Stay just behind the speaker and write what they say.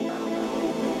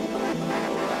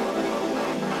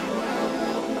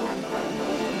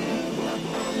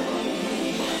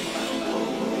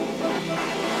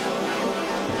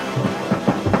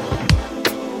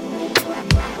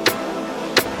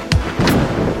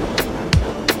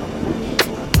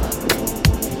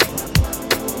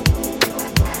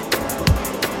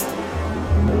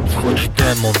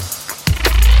demon.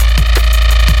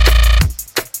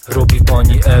 Robi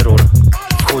pani error.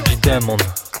 Wchodzi demon.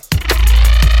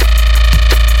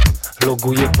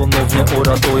 Loguje ponownie,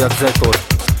 ora to jak Zetor.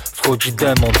 Wchodzi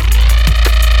demon.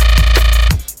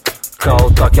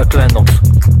 KO tak jak Lennox.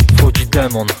 Wchodzi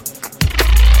demon.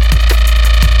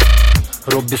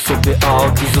 Robię sobie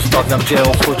out i zostawiam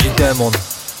dzieło. Wchodzi demon.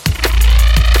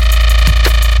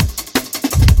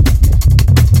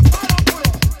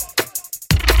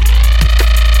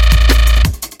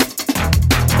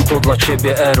 To dla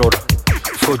ciebie error.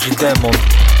 Wchodzi demon.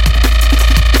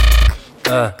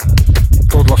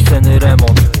 To dla sceny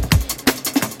remont.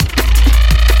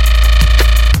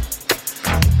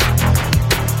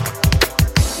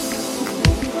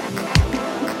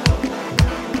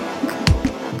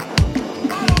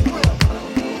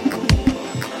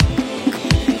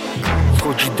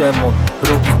 Wchodzi demon,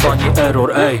 robi pani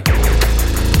error, ej.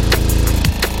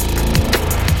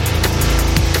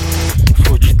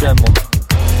 Wchodzi demon.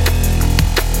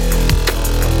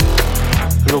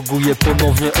 Loguje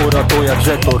ponownie, ora to jak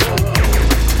Zetor.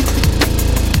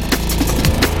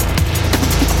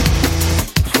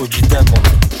 Wchodzi demon.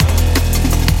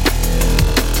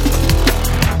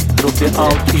 Robię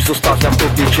out i zostawiam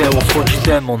tobie dzieło. Wchodzi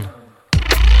demon.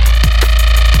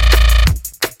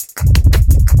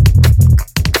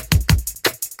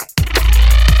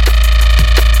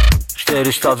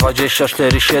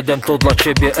 424/7 to dla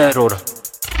ciebie error.